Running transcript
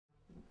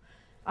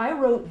I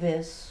wrote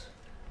this,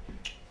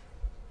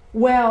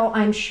 well,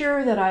 I'm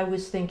sure that I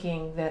was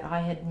thinking that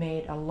I had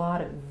made a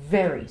lot of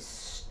very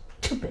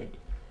stupid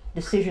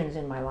decisions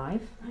in my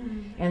life,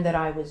 and that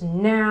I was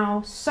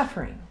now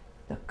suffering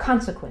the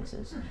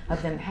consequences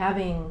of them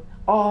having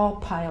all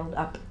piled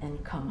up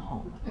and come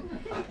home.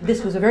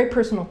 This was a very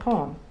personal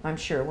poem, I'm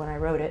sure, when I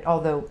wrote it,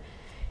 although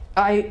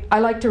I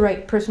like to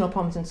write personal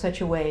poems in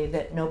such a way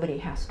that nobody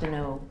has to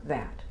know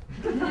that.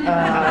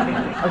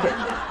 Okay.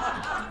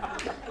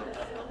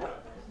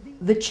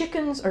 The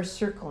chickens are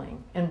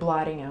circling and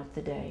blotting out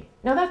the day.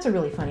 Now that's a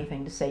really funny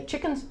thing to say.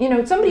 Chickens, you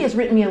know, somebody has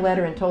written me a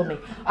letter and told me,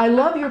 I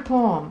love your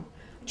poem,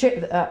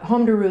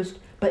 Home to Roost,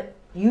 but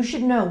you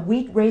should know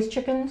we raise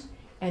chickens,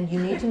 and you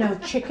need to know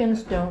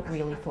chickens don't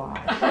really fly.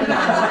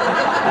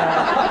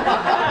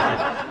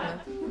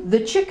 The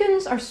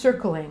chickens are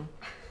circling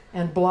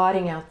and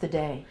blotting out the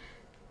day.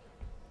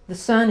 The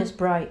sun is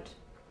bright,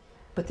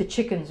 but the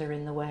chickens are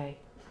in the way.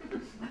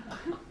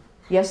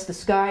 Yes, the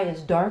sky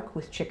is dark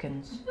with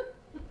chickens,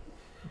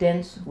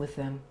 dense with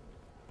them.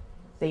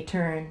 They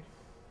turn,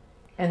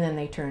 and then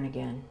they turn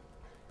again.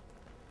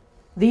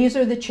 These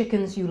are the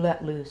chickens you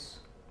let loose,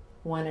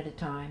 one at a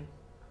time,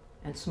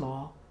 and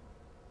small,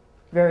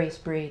 various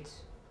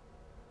breeds.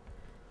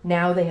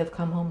 Now they have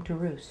come home to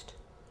roost,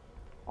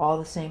 all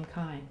the same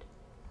kind,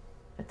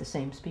 at the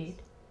same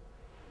speed.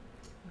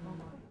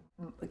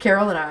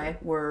 Carol and I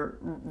were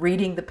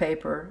reading the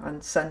paper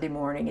on Sunday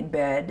morning in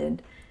bed,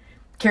 and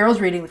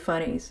Carol's reading the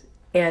funnies,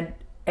 and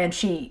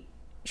she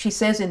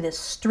says in this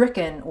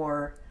stricken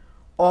or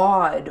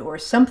awed or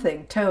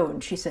something tone,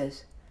 she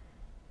says,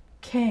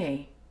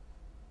 "Kay,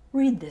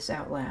 read this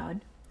out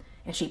loud."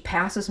 And she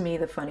passes me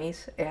the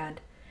funnies, and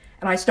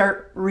I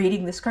start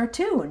reading this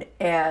cartoon,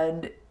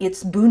 and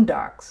it's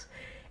Boondocks.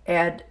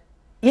 And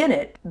in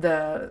it,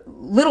 the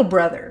little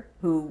brother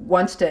who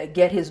wants to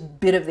get his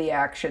bit of the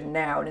action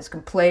now and is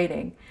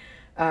complaining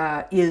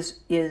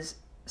is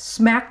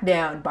smacked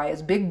down by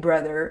his big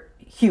brother,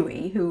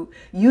 Huey, who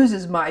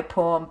uses my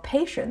poem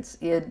Patience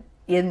in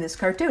this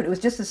cartoon. It was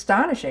just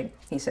astonishing,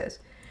 he says.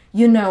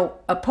 You know,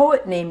 a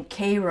poet named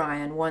Kay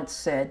Ryan once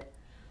said,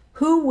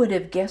 "Who would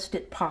have guessed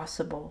it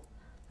possible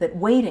that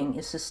waiting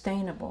is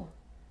sustainable,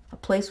 a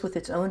place with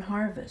its own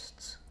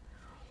harvests,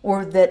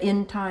 or that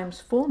in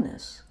time's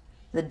fullness,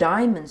 the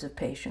diamonds of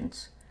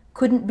patience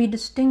couldn't be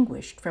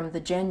distinguished from the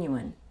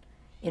genuine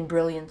in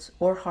brilliance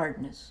or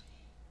hardness."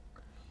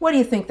 What do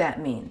you think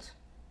that means?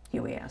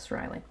 Huey asks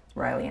Riley.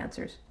 Riley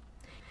answers,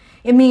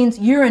 "It means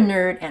you're a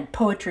nerd and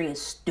poetry is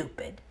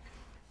stupid."